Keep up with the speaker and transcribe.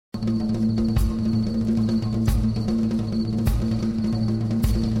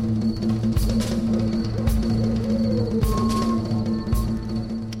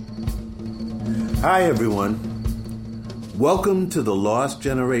Hi, everyone. Welcome to The Lost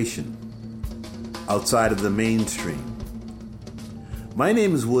Generation, outside of the mainstream. My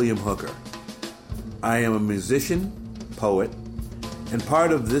name is William Hooker. I am a musician, poet, and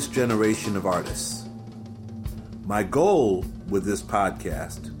part of this generation of artists. My goal with this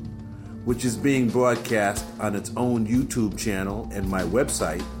podcast, which is being broadcast on its own YouTube channel and my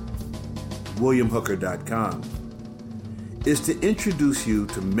website, williamhooker.com, is to introduce you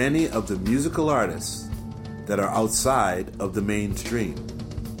to many of the musical artists that are outside of the mainstream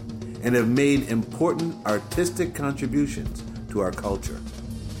and have made important artistic contributions to our culture.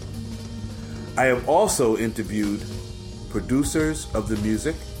 I have also interviewed producers of the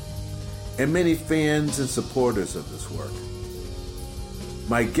music and many fans and supporters of this work.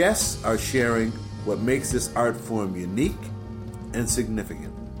 My guests are sharing what makes this art form unique and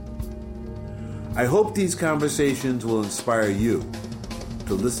significant. I hope these conversations will inspire you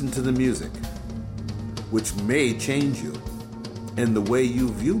to listen to the music, which may change you, and the way you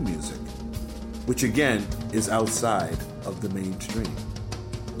view music, which again is outside of the mainstream.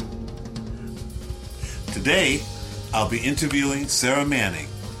 Today, I'll be interviewing Sarah Manning,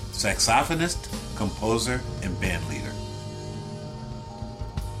 saxophonist, composer, and band leader.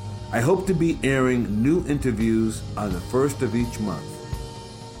 I hope to be airing new interviews on the first of each month.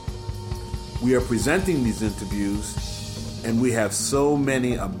 We are presenting these interviews, and we have so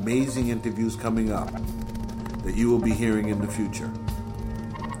many amazing interviews coming up that you will be hearing in the future.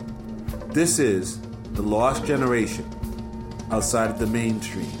 This is The Lost Generation, outside of the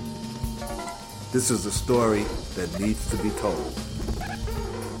mainstream. This is a story that needs to be told.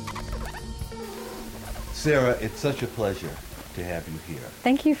 Sarah, it's such a pleasure to have you here.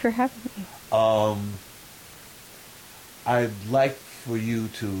 Thank you for having me. I'd like for you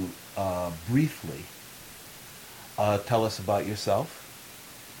to briefly tell us about yourself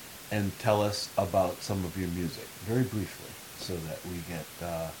and tell us about some of your music, very briefly, so that we get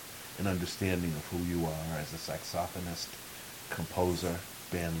an understanding of who you are as a saxophonist, composer,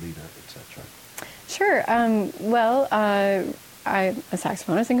 band leader, etc. Sure. I'm a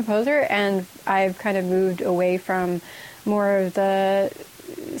saxophonist and composer, and I've kind of moved away from more of the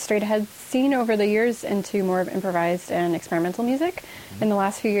straight-ahead scene over the years into more of improvised and experimental music in the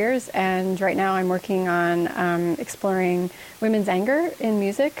last few years. And right now I'm working on exploring women's anger in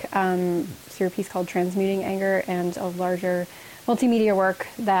music through a piece called Transmuting Anger, and a larger multimedia work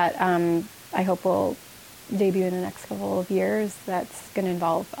that I hope will debut in the next couple of years. That's going to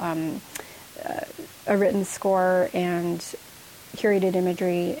involve a written score and curated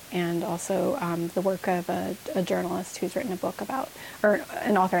imagery, and also the work of a journalist who's written a book about, or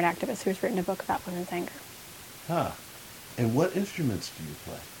an author and activist who's written a book about women's anger. And what instruments do you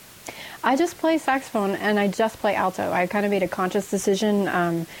play? I just play saxophone, and I just play alto. I kind of made a conscious decision,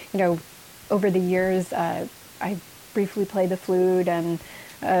 over the years. I briefly played the flute and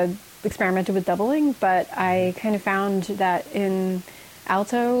experimented with doubling, but I kind of found that in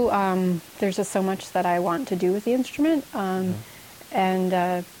alto, there's just so much that I want to do with the instrument.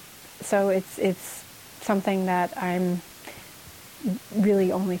 And so it's something that I'm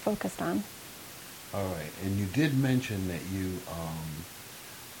really only focused on. All right. And you did mention that you,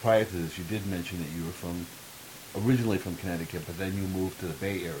 prior to this, you did mention that you were originally from Connecticut, but then you moved to the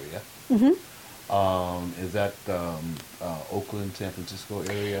Bay Area. Mm-hmm. Is that Oakland, San Francisco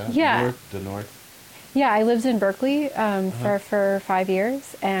area? Yeah. The north? Yeah, I lived in Berkeley for 5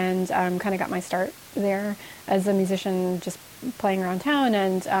 years, and kind of got my start there as a musician, just playing around town.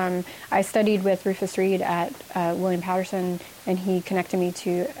 And I studied with Rufus Reid at William Patterson, and he connected me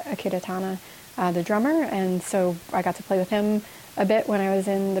to Akira Tana, the drummer, and so I got to play with him a bit when I was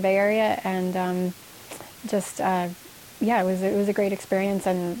in the Bay Area, and it was a great experience.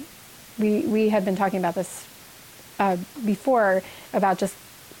 And we had been talking about this before, about just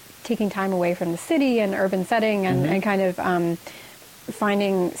taking time away from the city and urban setting, and kind of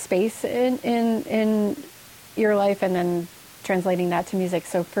finding space in your life, and then translating that to music.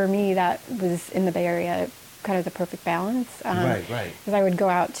 So for me, that was, in the Bay Area, kind of the perfect balance. Right. Because I would go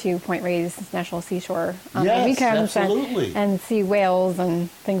out to Point Reyes National Seashore on the weekends and see whales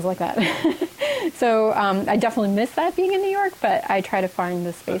and things like that. So I definitely miss that, being in New York, but I try to find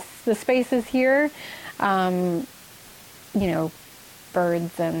the space. The space is here,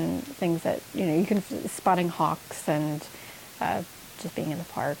 birds and things that, you can, spotting hawks and just being in the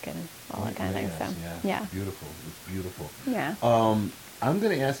park and all that kind of thing. So, yeah. It's beautiful. Yeah. I'm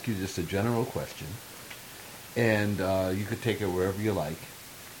going to ask you just a general question, and you could take it wherever you like.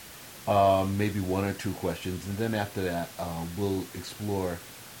 Maybe one or two questions, and then after that, we'll explore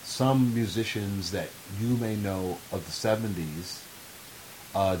some musicians that you may know of the 70s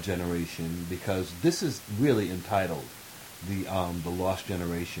generation, because this is really entitled the Lost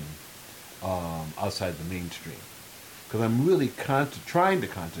Generation outside the mainstream. Because I'm really trying to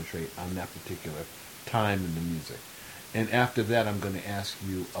concentrate on that particular time in the music. And after that, I'm going to ask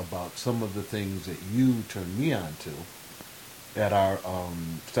you about some of the things that you turned me on to at our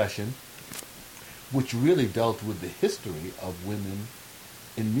session, which really dealt with the history of women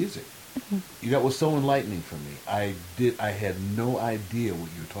in music. Mm-hmm. That was so enlightening for me. I had no idea what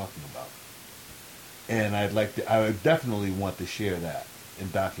you were talking about. And I would definitely want to share that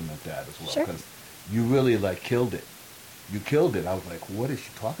and document that as well. Because you really killed it. You killed it. I was like, what is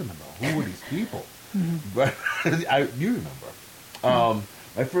she talking about? Who are these people? Mm-hmm. But you remember.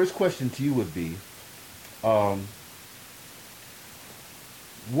 My first question to you would be,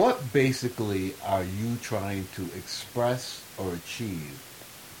 what basically are you trying to express or achieve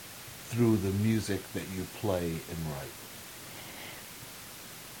through the music that you play and write?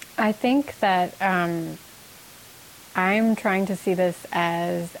 I think that I'm trying to see this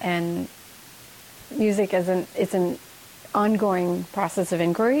as music as it's an ongoing process of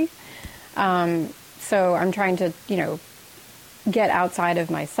inquiry. So I'm trying to, get outside of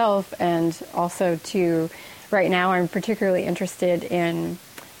myself, and also right now I'm particularly interested in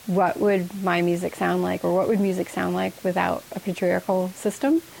what would my music sound like, or what would music sound like without a patriarchal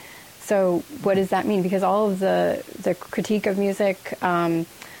system. So what does that mean? Because all of the critique of music, all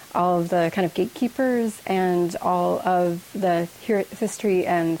of the kind of gatekeepers, and all of the history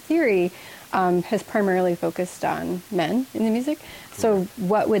and theory has primarily focused on men in the music. So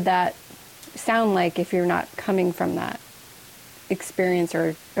what would that sound like if you're not coming from that experience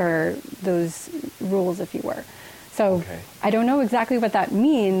or those rules, if you were? So I don't know exactly what that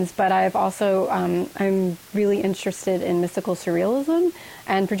means, but I've also, I'm really interested in mystical surrealism,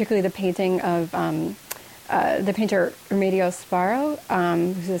 and particularly the painting of the painter Remedios Varo,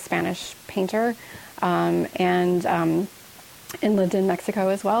 who's a Spanish painter, and lived in Mexico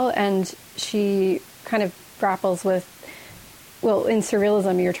as well. And she kind of grapples with, in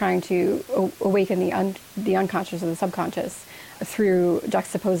surrealism, you're trying to awaken the unconscious or the subconscious through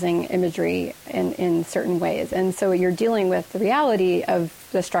juxtaposing imagery in certain ways. And so you're dealing with the reality of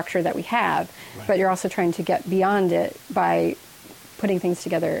the structure that we have, but you're also trying to get beyond it by putting things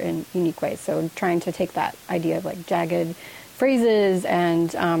together in unique ways. So trying to take that idea of jagged phrases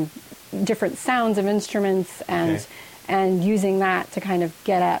and different sounds of instruments and using that to kind of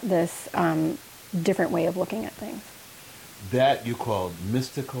get at this different way of looking at things. That you called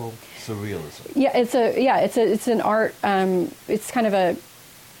mystical surrealism. Yeah, it's an art. It's kind of a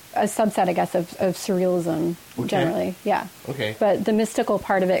subset, I guess, of surrealism generally. Yeah. Okay. But the mystical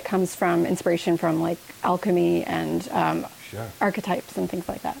part of it comes from inspiration from alchemy and archetypes and things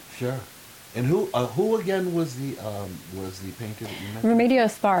like that. Sure. And who again was the painter that you mentioned?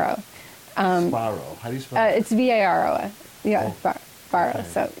 Remedios Varo. Varo. How do you spell it? It's Varo. Yeah, Varo. Okay.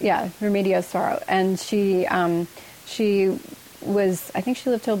 So yeah, Remedios Varo, and she was, I think she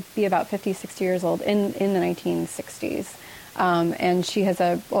lived to be about 50, 60 years old in the 1960s. And she has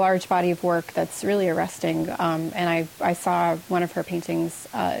a large body of work that's really arresting. And I saw one of her paintings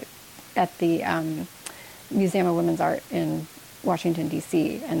at the Museum of Women's Art in Washington,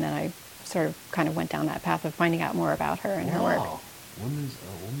 D.C. And then I sort of kind of went down that path of finding out more about her and her work. Women's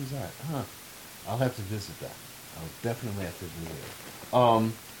art. Huh. I'll have to visit that. I'll definitely have to visit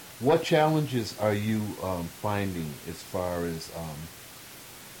it. What challenges are you finding as far as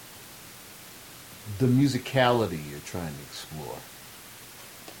the musicality you're trying to explore,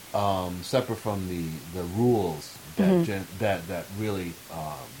 separate from the rules that that really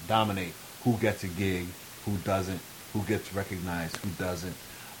dominate who gets a gig, who doesn't, who gets recognized, who doesn't?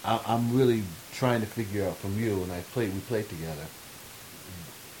 I'm really trying to figure out from you, and we played together.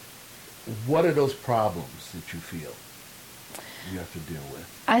 What are those problems that you feel you have to deal with?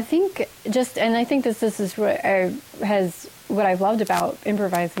 I think this is what I've loved about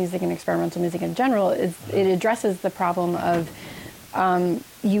improvised music and experimental music in general is it addresses the problem of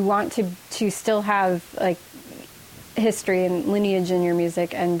you want to still have history and lineage in your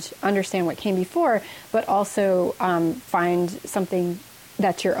music and understand what came before, but also find something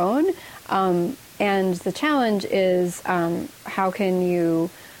that's your own. And the challenge is how can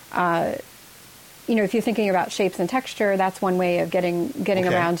you if you're thinking about shapes and texture, that's one way of getting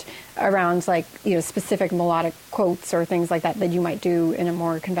around specific melodic quotes or things like that you might do in a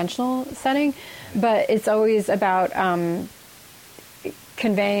more conventional setting. But it's always about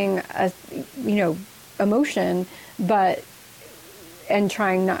conveying emotion, and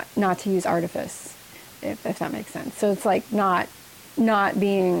trying not to use artifice, if that makes sense. So it's not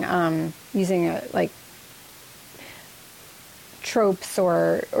being using tropes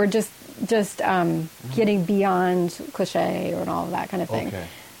or just getting beyond cliche and all of that kind of thing. Okay.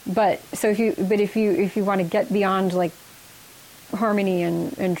 But if you want to get beyond like harmony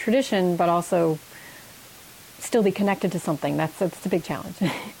and tradition, but also still be connected to something, that's a big challenge.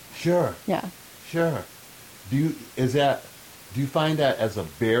 Sure. Yeah. Sure. Do you find that as a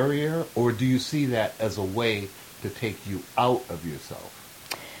barrier, or do you see that as a way to take you out of yourself?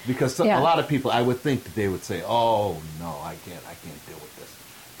 Because a lot of people, I would think that they would say, "Oh no, I can't deal with this."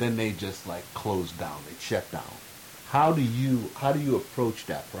 Then they just like close down, they shut down. How do you approach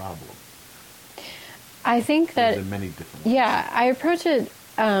that problem? I think that there's many different ways. Yeah, I approach it.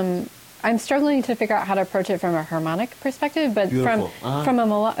 I'm struggling to figure out how to approach it from a harmonic perspective, but from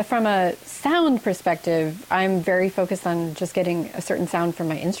a sound perspective, I'm very focused on just getting a certain sound from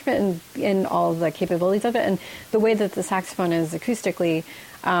my instrument and all the capabilities of it. And the way that the saxophone is acoustically,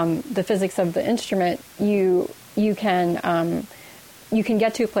 the physics of the instrument, you can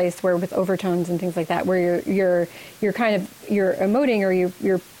get to a place where with overtones and things like that, where you're emoting or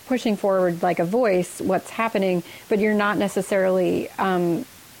you're pushing forward like a voice what's happening, but you're not necessarily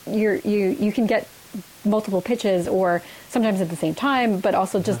you can get multiple pitches or sometimes at the same time, but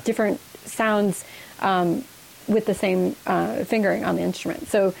also just different sounds with the same fingering on the instrument.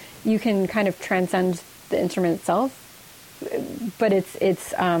 So you can kind of transcend the instrument itself, but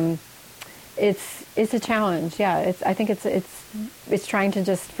it's a challenge. Yeah, I think it's trying to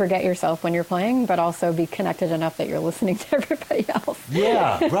just forget yourself when you're playing, but also be connected enough that you're listening to everybody else.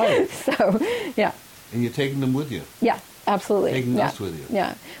 Yeah, right. So, yeah. And you're taking them with you. Yeah, absolutely. Taking us with you.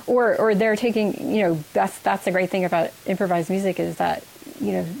 Yeah. Or they're taking, that's the great thing about improvised music is that,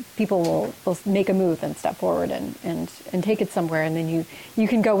 people will make a move and step forward and take it somewhere, and then you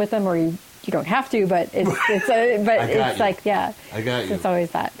can go with them, or you don't have to, but it's I got you. It's always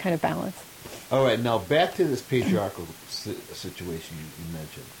that kind of balance. All right, now back to this patriarchal situation you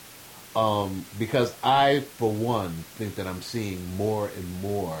mentioned. Because I, for one, think that I'm seeing more and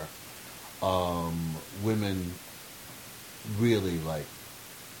more women really like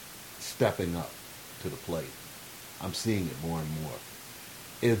stepping up to the plate. I'm seeing it more and more.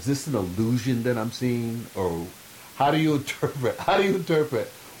 Is this an illusion that I'm seeing, or how do you interpret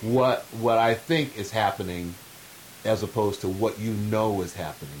what I think is happening as opposed to what you know is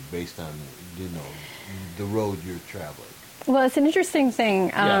happening based on the road you're traveling? Well, it's an interesting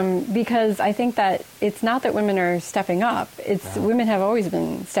thing because I think that it's not that women are stepping up. It's women have always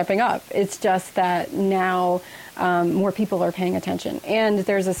been stepping up. It's just that now more people are paying attention, and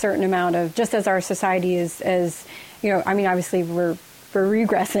there's a certain amount of, just as our society is, obviously we're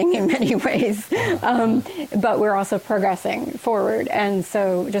regressing in many ways, but we're also progressing forward. And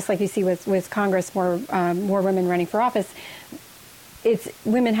so, just like you see with Congress, more women running for office.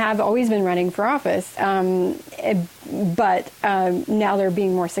 Women have always been running for office, but now they're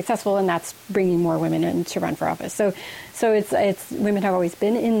being more successful, and that's bringing more women in to run for office. So it's women have always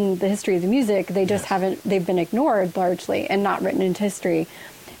been in the history of the music. They just they've been ignored largely and not written into history.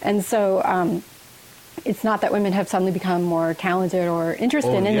 And so it's not that women have suddenly become more talented or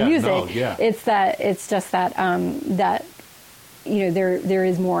interested in the music. No, yeah. It's just that there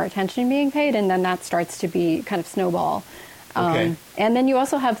is more attention being paid, and then that starts to be kind of snowball. Okay. And then you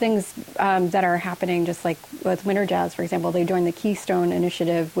also have things that are happening, just like with Winter Jazz, for example. They joined the Keystone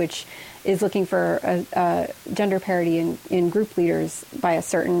Initiative, which is looking for gender parity in group leaders by a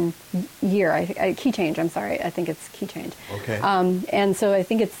certain year. Key change. I'm sorry. I think it's key change. Okay. And so I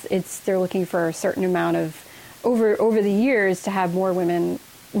think they're looking for a certain amount of over the years to have more women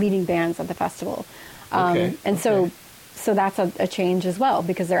leading bands at the festival. And so that's a change as well,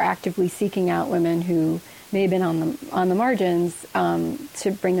 because they're actively seeking out women who may have been on the margins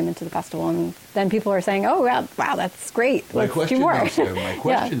to bring them into the festival, and then people are saying, "Oh, wow, that's great. Let's do more." My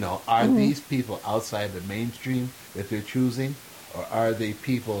question though, are these people outside the mainstream that they're choosing, or are they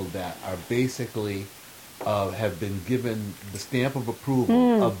people that are basically have been given the stamp of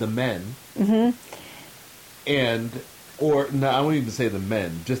approval of the men, or no, I won't even say the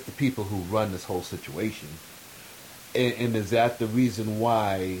men, just the people who run this whole situation, and is that the reason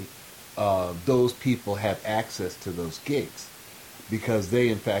why those people have access to those gigs, because they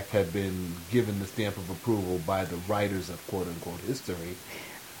in fact have been given the stamp of approval by the writers of quote-unquote history?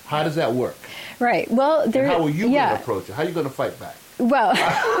 How does that work? Right. Well, and how are you going to approach it? How are you going to fight back? Well,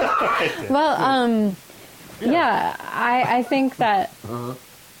 I think that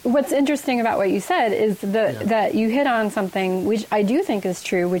what's interesting about what you said is that you hit on something which I do think is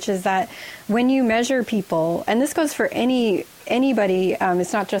true, which is that when you measure people, and this goes for anybody,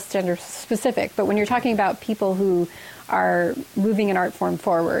 it's not just gender specific, but when you're talking about people who are moving an art form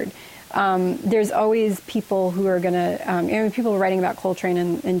forward, there's always people who are going to, people writing about Coltrane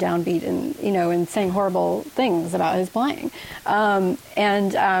and Downbeat and saying horrible things about his playing.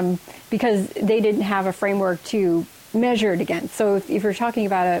 Because they didn't have a framework to measure it against. So if you're talking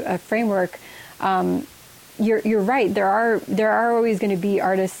about a framework, you're right. There are always going to be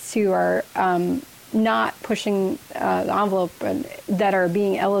artists who are not pushing the envelope that are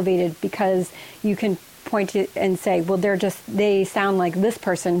being elevated because you can point to and say, well, they sound like this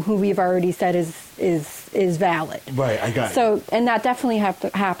person who we've already said is valid. Right, I got it. So, and that definitely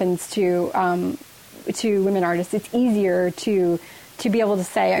happens to women artists. It's easier to be able to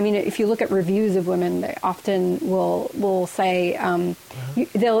say. I mean, if you look at reviews of women, they often will say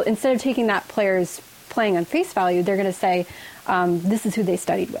they'll, instead of taking that player's playing on face value, they're going to say this is who they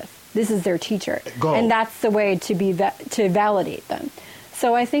studied with. This is their teacher, and that's the way to validate them.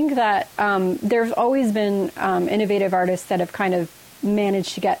 So I think that there's always been innovative artists that have kind of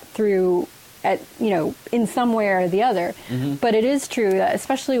managed to get through, in some way or the other. Mm-hmm. But it is true that,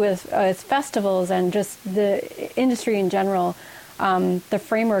 especially with festivals and just the industry in general, the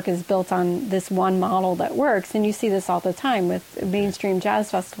framework is built on this one model that works, and you see this all the time with mainstream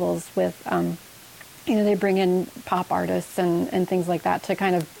jazz festivals with. They bring in pop artists and things like that to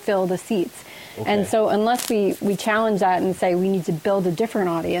kind of fill the seats. Okay. And so unless we challenge that and say we need to build a different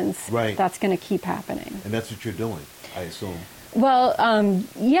audience, right, that's going to keep happening. And that's what you're doing, I assume. Well,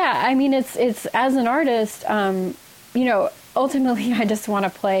 yeah. I mean, it's as an artist, ultimately I just want to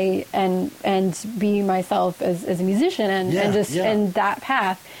play and be myself as a musician and that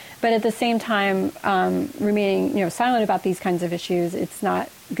path. But at the same time, remaining silent about these kinds of issues, it's not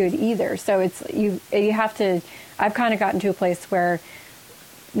good either. So it's you have to. I've kind of gotten to a place where,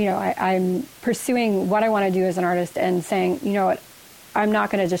 I'm pursuing what I want to do as an artist and saying, you know what, I'm not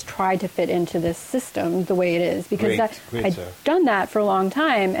going to just try to fit into this system the way it is, because I've done that for a long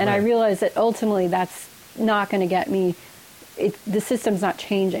time, and I realized that ultimately that's not going to get me. The system's not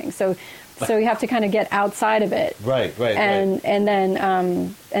changing. So you have to kind of get outside of it, and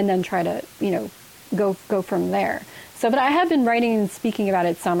then try to go from there. So, but I have been writing and speaking about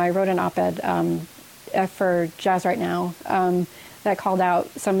it some. I wrote an op-ed for Jazz Right Now that called out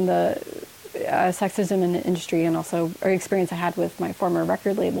some of the sexism in the industry and also an experience I had with my former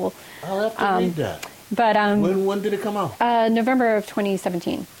record label. I'll have to read that. But when did it come out? November of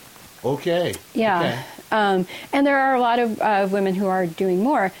 2017. Okay. Yeah. Okay. And there are a lot of women who are doing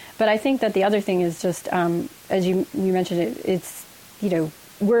more, but I think that the other thing is just, as you mentioned, it's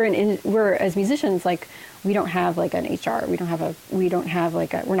we're as musicians, like, we don't have like an HR,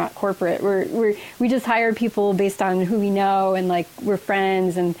 we're not corporate. We just hire people based on who we know, and like we're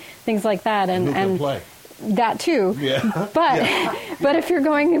friends and things like that, and who can play. That too. Yeah. But if you're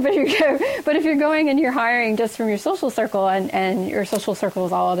going and you're hiring just from your social circle, and your social circle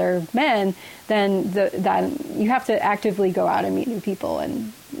is all other men, then you have to actively go out and meet new people,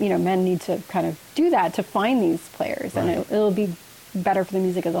 and men need to kind of do that to find these players, and it'll be better for the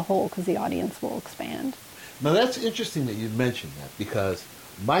music as a whole because the audience will expand. Now that's interesting that you mentioned that, because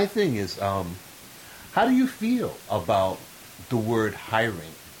my thing is, how do you feel about the word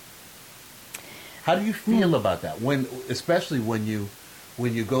hiring? How do you feel about that? Especially when you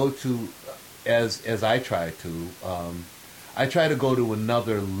go to, as I try to go to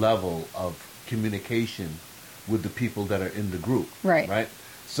another level of communication with the people that are in the group. Right.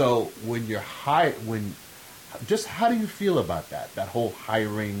 So when you're just how do you feel about that? That whole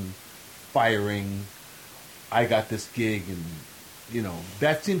hiring, firing. I got this gig, and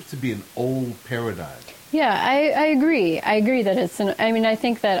that seems to be an old paradigm. Yeah, I agree. I agree that I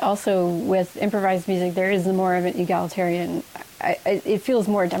think that also with improvised music, there is more of an egalitarian. It feels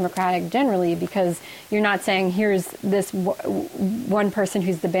more democratic generally, because you're not saying here's this one person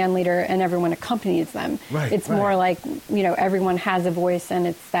who's the band leader and everyone accompanies them. It's more like everyone has a voice, and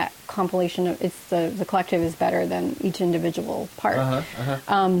it's that compilation of the collective is better than each individual part.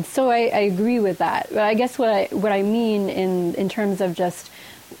 So I agree with that. But I guess what I mean in terms of just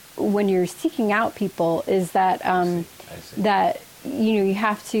when you're seeking out people is that I see. That you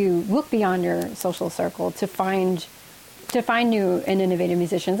have to look beyond your social circle to find new and innovative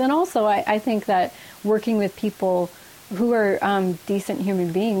musicians. And also I think that working with people who are decent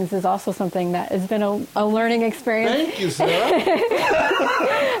human beings is also something that has been a learning experience. Thank you, Sarah.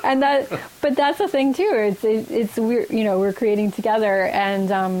 But that's the thing too. It's we're creating together,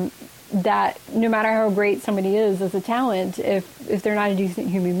 and that no matter how great somebody is as a talent, if they're not a decent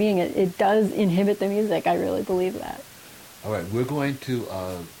human being, it does inhibit the music. I really believe that. All right, we're going to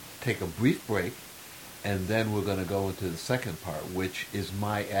take a brief break, and then we're going to go into the second part, which is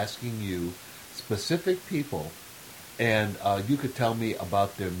my asking you specific people and you could tell me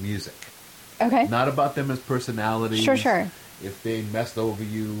about their music. Okay. Not about them as personalities. Sure. If they messed over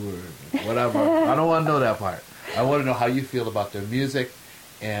you or whatever. I don't want to know that part. I want to know how you feel about their music,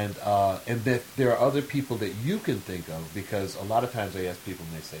 and that there are other people that you can think of, because a lot of times I ask people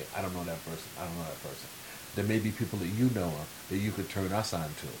and they say, I don't know that person. I don't know that person. There may be people that you know of that you could turn us on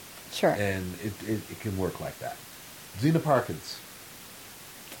to. Sure. And it can work like that. Zena Parkins.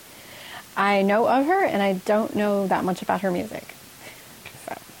 I know of her, and I don't know that much about her music.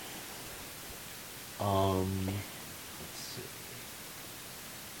 So. Let's see.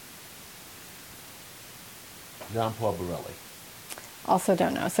 John Paul Borelli. Also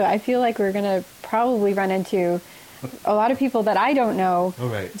don't know. So I feel like we're going to probably run into a lot of people that I don't know, All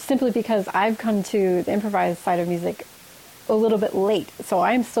right. simply because I've come to the improvised side of music a little bit late. So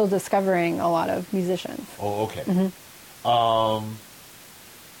I'm still discovering a lot of musicians. Oh, okay. Mm-hmm.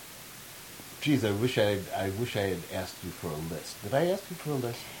 Geez, I wish I had asked you for a list. Did I ask you for a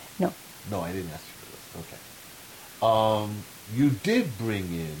list? No. No, I didn't ask you for a list. Okay. You did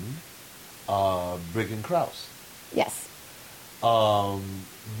bring in Brigham Krause. Yes.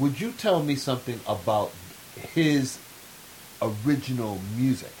 Would you tell me something about his original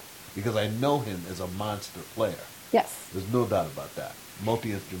music? Because I know him as a monster player. Yes. There's no doubt about that.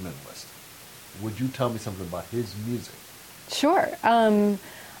 Multi-instrumentalist. Would you tell me something about his music? Sure.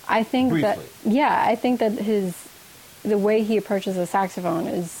 I think Briefly. I think that the way he approaches the saxophone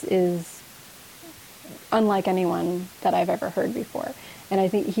is unlike anyone that I've ever heard before. And I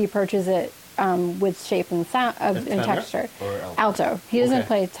think he approaches it with shape and sound and texture. Or alto. He doesn't Okay.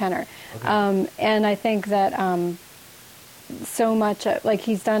 play tenor. Okay. And I think that so much, like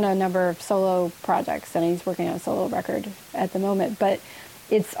he's done a number of solo projects and he's working on a solo record at the moment, but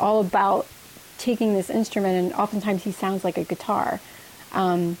it's all about taking this instrument, and oftentimes he sounds like a guitar.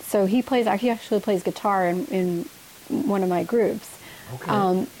 So he actually plays guitar in one of my groups.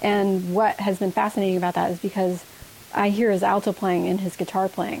 Okay. And what has been fascinating about that is because I hear his alto playing in his guitar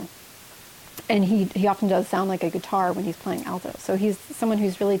playing. And he often does sound like a guitar when he's playing alto. So he's someone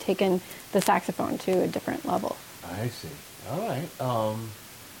who's really taken the saxophone to a different level. I see. All right.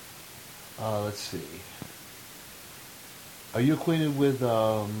 Let's see. Are you acquainted with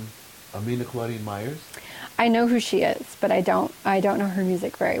Amina Claudine Myers? I know who she is, but I don't know her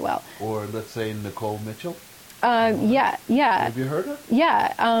music very well. Or let's say Nicole Mitchell? Yeah. Have you heard her?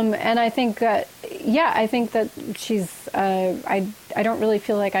 Yeah, and I think that she's. I don't really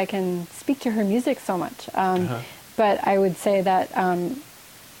feel like I can speak to her music so much, but I would say that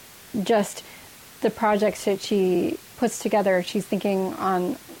just the projects that she puts together, she's thinking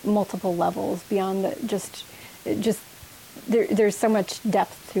on multiple levels beyond just. There's so much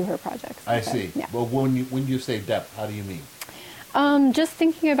depth to her projects. I see. Yeah. Well, when you say depth, how do you mean? Just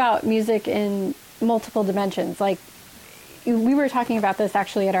thinking about music in multiple dimensions. Like, we were talking about this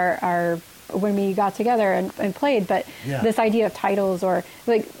actually at our when we got together and played, but this idea of titles, or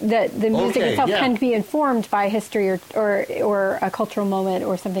like that the music itself can be informed by history or a cultural moment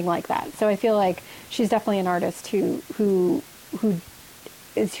or something like that. So I feel like she's definitely an artist who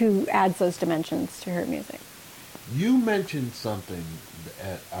adds those dimensions to her music. You mentioned something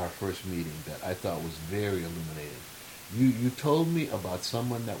at our first meeting that I thought was very illuminating. You told me about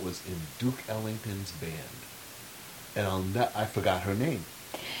someone that was in Duke Ellington's band, and I forgot her name.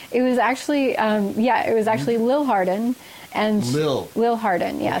 It was actually Lil Hardin, and Lil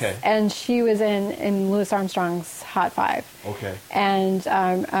Hardin, yes, okay. And she was in Louis Armstrong's Hot Five. Okay. And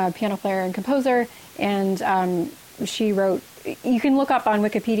a piano player and composer, and she wrote. You can look up on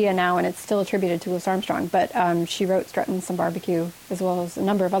Wikipedia now, and it's still attributed to Louis Armstrong, but she wrote Struttin' Some Barbecue as well as a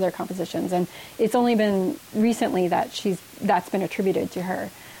number of other compositions, and it's only been recently that that's been attributed to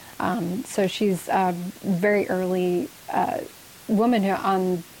her. So she's a very early woman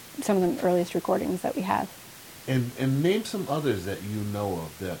on some of the earliest recordings that we have. And name some others that you know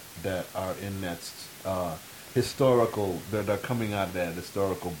of that are in that historical, that are coming out of that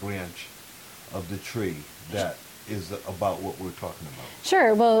historical branch of the tree that is about what we're talking about.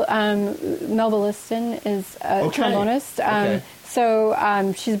 Sure. Well, Melba Liston is a trombonist.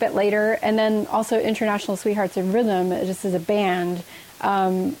 So she's a bit later. And then also International Sweethearts of Rhythm, just as a band,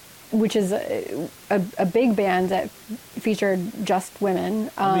 which is a big band that featured just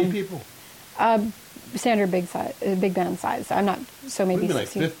women. How many people? Standard big band size. I'm not, so maybe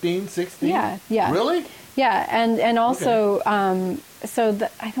 16. Like 15, 16? Yeah. Really? Yeah, and also, so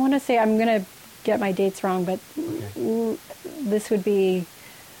I want to say, I'm going to get my dates wrong, but this would be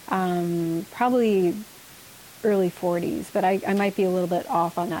probably early 40s, but I might be a little bit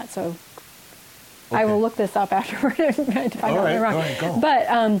off on that, so I will look this up afterward to find out I'm wrong. All right, go. But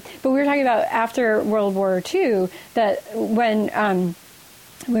we were talking about after World War II that when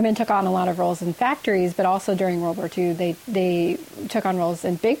women took on a lot of roles in factories, but also during World War II, they took on roles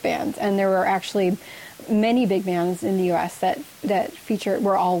in big bands, and there were actually many big bands in the U.S. that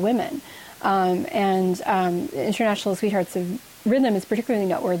were all women. International Sweethearts of Rhythm is particularly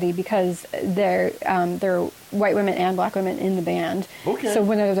noteworthy because they're white women and black women in the band. Okay. So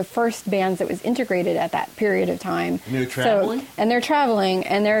one of the first bands that was integrated at that period of time. And they're traveling? They're traveling,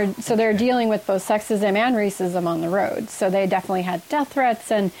 and they're dealing with both sexism and racism on the road. So they definitely had death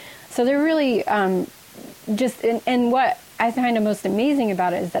threats, and so they're really and what I find the most amazing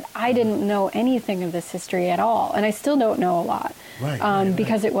about it is that I didn't know anything of this history at all, and I still don't know a lot,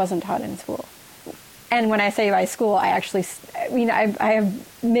 because it wasn't taught in school. And when I say by school, I have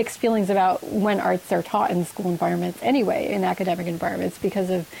mixed feelings about when arts are taught in school environments anyway, in academic environments, because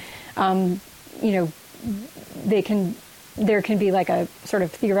of, there can be like a sort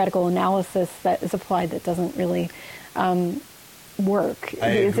of theoretical analysis that is applied that doesn't really work. I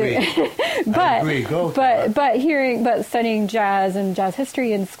agree. But studying jazz and jazz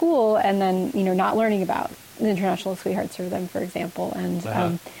history in school, and then not learning about the International Sweethearts of Rhythm, for example,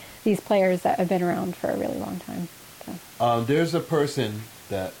 and these players that have been around for a really long time. So. There's a person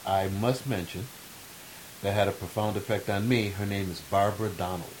that I must mention that had a profound effect on me. Her name is Barbara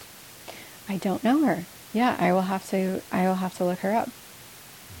Donald. I don't know her. Yeah, I will have to look her up.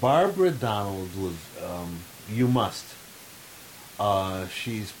 Barbara Donald was. You must.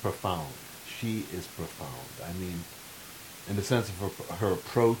 She's profound. She is profound. I mean, in the sense of her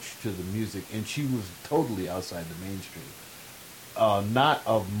approach to the music, and she was totally outside the mainstream. Not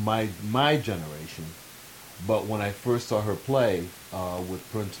of my generation, but when I first saw her play with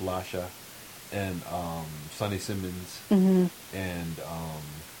Prince Lasha and Sonny Simmons and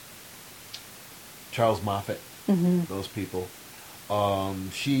Charles Moffett, those people,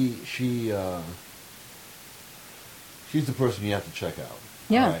 she's the person you have to check out.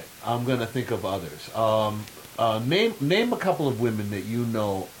 Yeah. All right. I'm going to think of others. Name a couple of women that you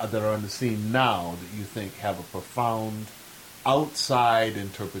know that are on the scene now that you think have a profound outside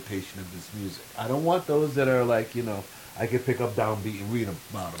interpretation of this music. I don't want those that are like, I could pick up downbeat and read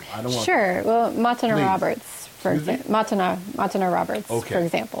about them. I don't want. Sure. Well, Matana Roberts, for example. Matana Roberts, for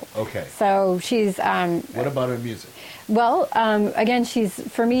example. Okay. So she's. What about her music? Well, again, she's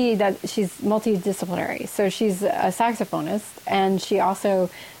multidisciplinary. So she's a saxophonist, and she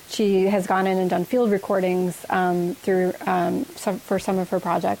has gone in and done field recordings for some of her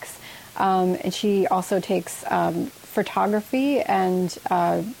projects, and she also takes photography and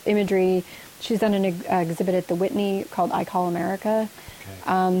imagery. She's done an exhibit at the Whitney called I Call America.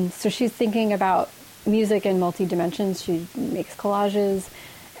 Okay. So she's thinking about music in multi-dimensions. She makes collages,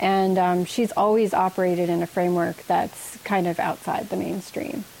 and she's always operated in a framework that's kind of outside the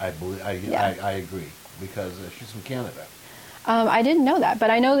mainstream. I agree, because she's from Canada. I didn't know that, but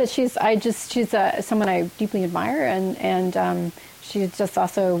I know that she's someone I deeply admire, and she's just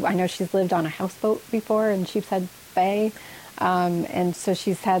also, I know she's lived on a houseboat before in Sheepshead Bay, and so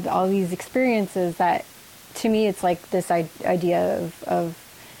she's had all these experiences that, to me, it's like this idea of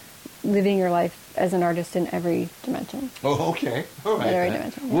living your life as an artist in every dimension. Oh, okay. All right. Every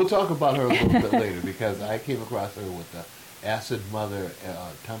dimension, yeah. We'll talk about her a little bit later, because I came across her with the Acid Mother,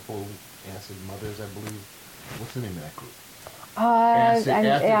 Temple Acid Mothers, I believe. What's the name of that group?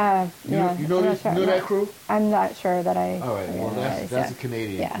 Yeah. You know that crew? I'm not sure that I... All right, well, that's a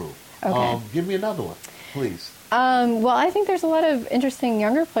Canadian crew. Okay. Give me another one, please. Well, I think there's a lot of interesting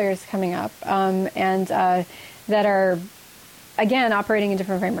younger players coming up, and that are, again, operating in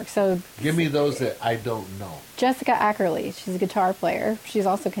different frameworks. So give me those that I don't know. Jessica Ackerley, she's a guitar player. She's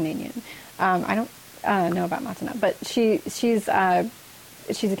also Canadian. I don't know about Matana, but she's a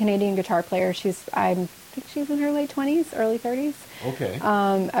Canadian guitar player. I think she's in her late 20s, early 30s. Okay.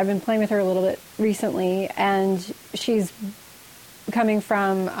 I've been playing with her a little bit recently, and she's coming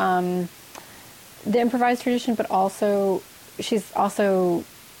from the improvised tradition, but also she's also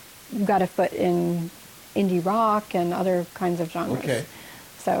got a foot in indie rock and other kinds of genres.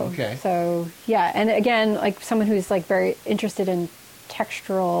 Okay. So yeah, and again, like someone who's like very interested in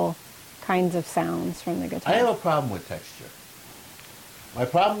textural kinds of sounds from the guitar. I have a problem with texture. My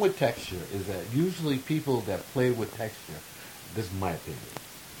problem with texture is that usually people that play with texture, this is my opinion,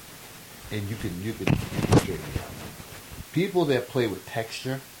 and you can straighten me out. People that play with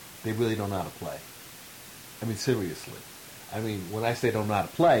texture, they really don't know how to play. I mean, seriously. I mean, when I say don't know how to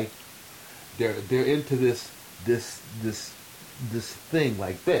play, they're into this thing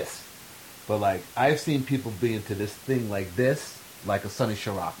like this. But like I've seen people be into this thing like this, like a Sonny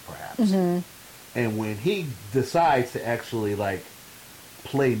Sharrock perhaps. And when he decides to actually like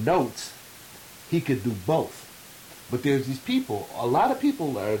play notes, he could do both. But there's these people, a lot of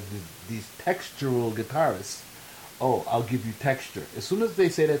people are these textural guitarists. Oh, I'll give you texture. As soon as they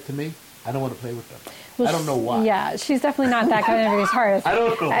say that to me, I don't want to play with them. Well, I don't know why. Yeah, she's definitely not that kind of guitarist. I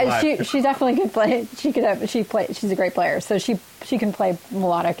don't know why. She definitely could play. She's a great player, so she can play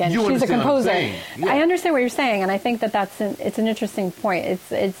melodic, and You she's a understand what I'm composer. saying. Yeah. I understand what you're saying, and I think that it's an interesting point.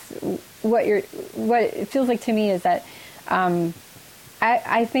 It's what it feels like to me is that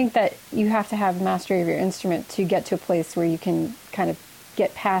I think that you have to have mastery of your instrument to get to a place where you can kind of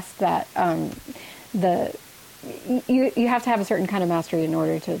get past that. You have to have a certain kind of mastery in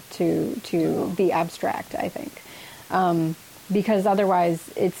order to be abstract, I think, because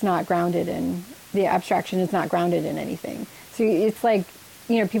otherwise it's not grounded in the abstraction is not grounded in anything. So it's like,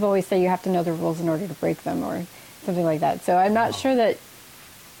 people always say you have to know the rules in order to break them or something like that. So I'm not sure that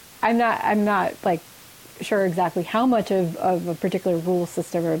I'm not like sure exactly how much of a particular rule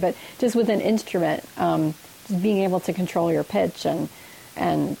system, but just with an instrument, just being able to control your pitch and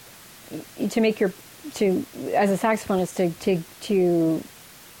to make as a saxophonist to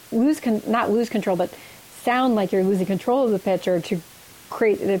not lose control, but sound like you're losing control of the pitch, or to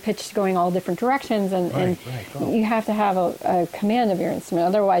create the pitch going all different directions, and you have to have a command of your instrument.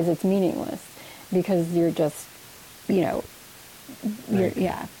 Otherwise, it's meaningless because you're just,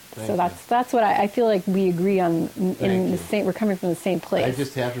 So that's what I feel like we agree on. We're coming from the same place. I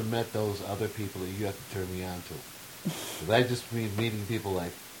just haven't met those other people that you have to turn me on to. Because I just mean meeting people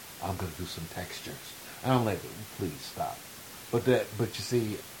like, I'm going to do some textures. And I'm like, please stop. But you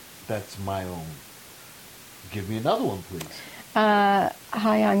see, that's my own. Give me another one, please.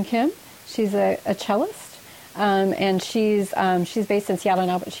 Hyeon Kim. She's a cellist, and she's based in Seattle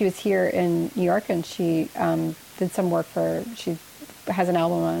now, but she was here in New York, and she did some work she has an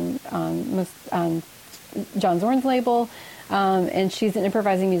album on John Zorn's label, and she's an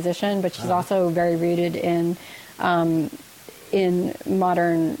improvising musician, but she's also very rooted in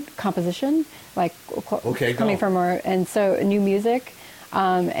modern composition, like coming from her, and so new music,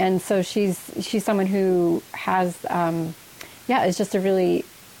 and so she's someone who has, is just a really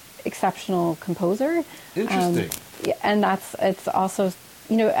exceptional composer. Interesting. And it's also,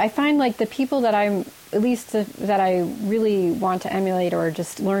 I find like the people that that I really want to emulate or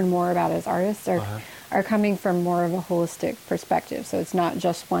just learn more about as artists are coming from more of a holistic perspective. So it's not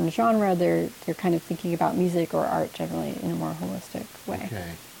just one genre. They're kind of thinking about music or art generally in a more holistic way.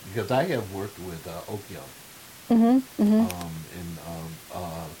 Okay, because I have worked with Okyo, and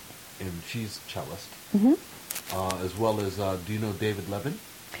she's cellist, as well as do you know David Levin?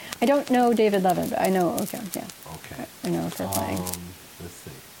 I don't know David Levin, but I know Okyo. Yeah. Okay. I know her playing. Let's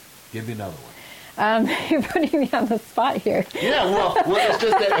see. Give me another one. You're putting me on the spot here. Yeah, well, it's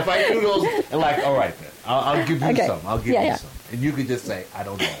just that if I do those, and like, all right then, I'll give you some. I'll give you some, and you can just say, I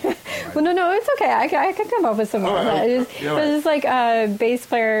don't know. Right. Well, no, it's okay. I can come up with some more. Right. It's like bass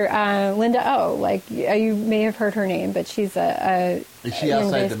player Linda O. Like you may have heard her name, but she's Is she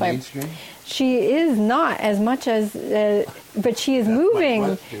outside the mainstream? She is not as much as, but she is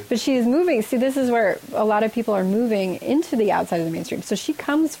moving. But she is moving. See, this is where a lot of people are moving into the outside of the mainstream. So she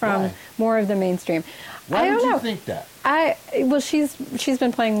comes from more of the mainstream. Why do you think that? She's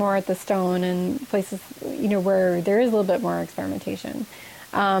been playing more at the Stone and places, where there is a little bit more experimentation.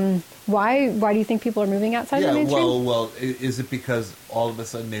 Why do you think people are moving outside the mainstream? Well, is it because all of a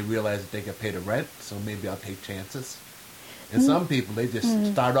sudden they realize that they can pay the rent, so maybe I'll take chances? And some people, they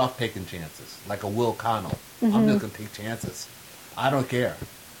just start off taking chances, like a Will Connell. I'm just going to take chances. I don't care.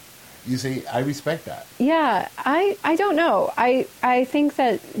 You see, I respect that. Yeah, I don't know. I think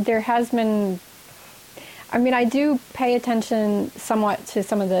that there has been... I do pay attention somewhat to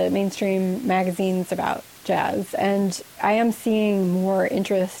some of the mainstream magazines about jazz, and I am seeing more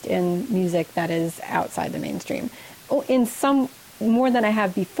interest in music that is outside the mainstream. In some... more than I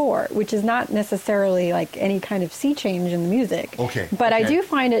have before, which is not necessarily like any kind of sea change in the music. Okay. But I do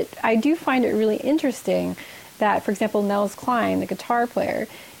find it really interesting that, for example, Nels Cline, the guitar player,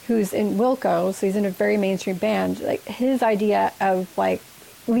 who's in Wilco, so he's in a very mainstream band, like his idea of like,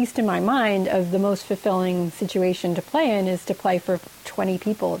 at least in my mind, of the most fulfilling situation to play in is to play for 20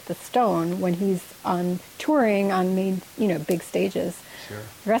 people at the Stone when he's on touring on big stages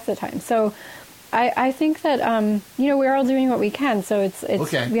the rest of the time. So I think that, we're all doing what we can. So it's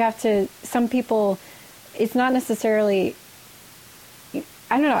we have to, some people, it's not necessarily,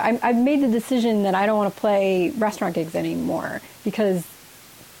 I don't know, I've made the decision that I don't want to play restaurant gigs anymore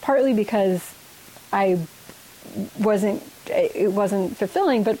partly because it wasn't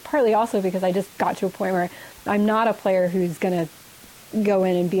fulfilling, but partly also because I just got to a point where I'm not a player who's going to go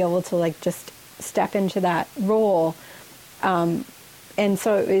in and be able to like just step into that role. And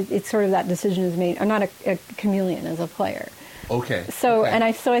so it's sort of that decision is made. I'm not a chameleon as a player. Okay. So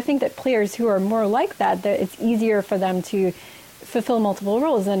I think that players who are more like that it's easier for them to fulfill multiple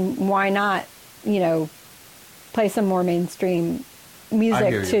roles. And why not, play some more mainstream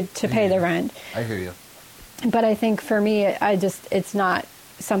music to pay the rent? I hear you. But I think for me, it's not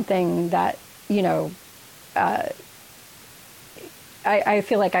something that I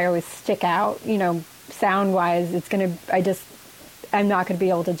feel like I always stick out, sound wise. I'm not going to be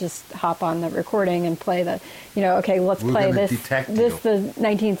able to just hop on the recording and play the, okay, let's play the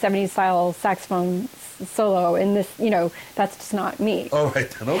 1970s style saxophone solo in this, that's just not me. All right,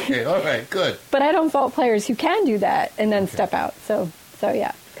 then. Okay, all right, good. But I don't fault players who can do that and then step out. So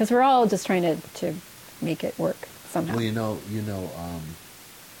yeah, because we're all just trying to make it work somehow. Well,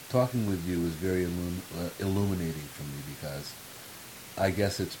 talking with you is very illuminating for me, because I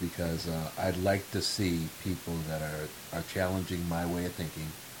guess it's because I'd like to see people that are challenging my way of thinking,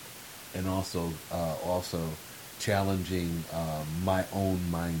 and also challenging my own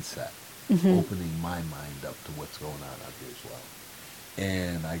mindset, opening my mind up to what's going on out here as well.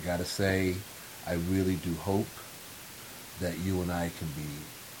 And I gotta say, I really do hope that you and I can be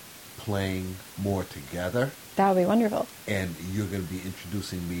playing more together. That would be wonderful. And you're going to be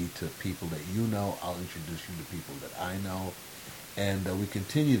introducing me to people that you know. I'll introduce you to people that I know. And we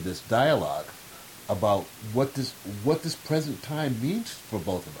continue this dialogue about what this present time means for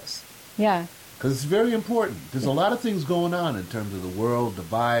both of us. Yeah. Because it's very important. There's a lot of things going on in terms of the world, the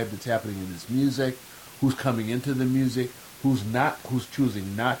vibe that's happening in this music, who's coming into the music, who's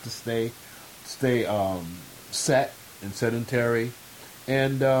choosing not to stay set and sedentary,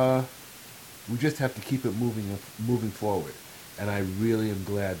 and we just have to keep it moving forward. And I really am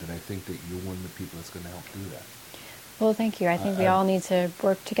glad that I think that you're one of the people that's going to help do that. Well, thank you. I think we all need to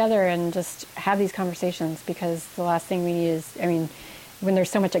work together and just have these conversations, because the last thing we need is, when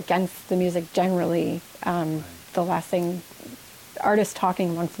there's so much against the music generally, the last thing, artists talking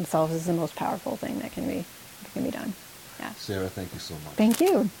amongst themselves is the most powerful thing that can be done. Yeah. Sarah, thank you so much. Thank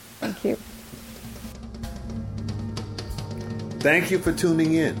you. Thank you. Thank you for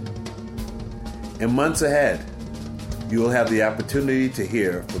tuning in. In months ahead, you will have the opportunity to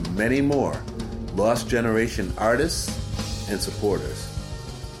hear from many more Lost Generation artists and supporters.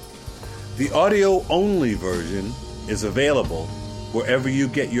 The audio-only version is available wherever you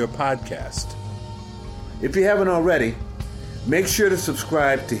get your podcast. If you haven't already, make sure to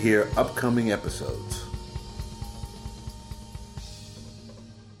subscribe to hear upcoming episodes.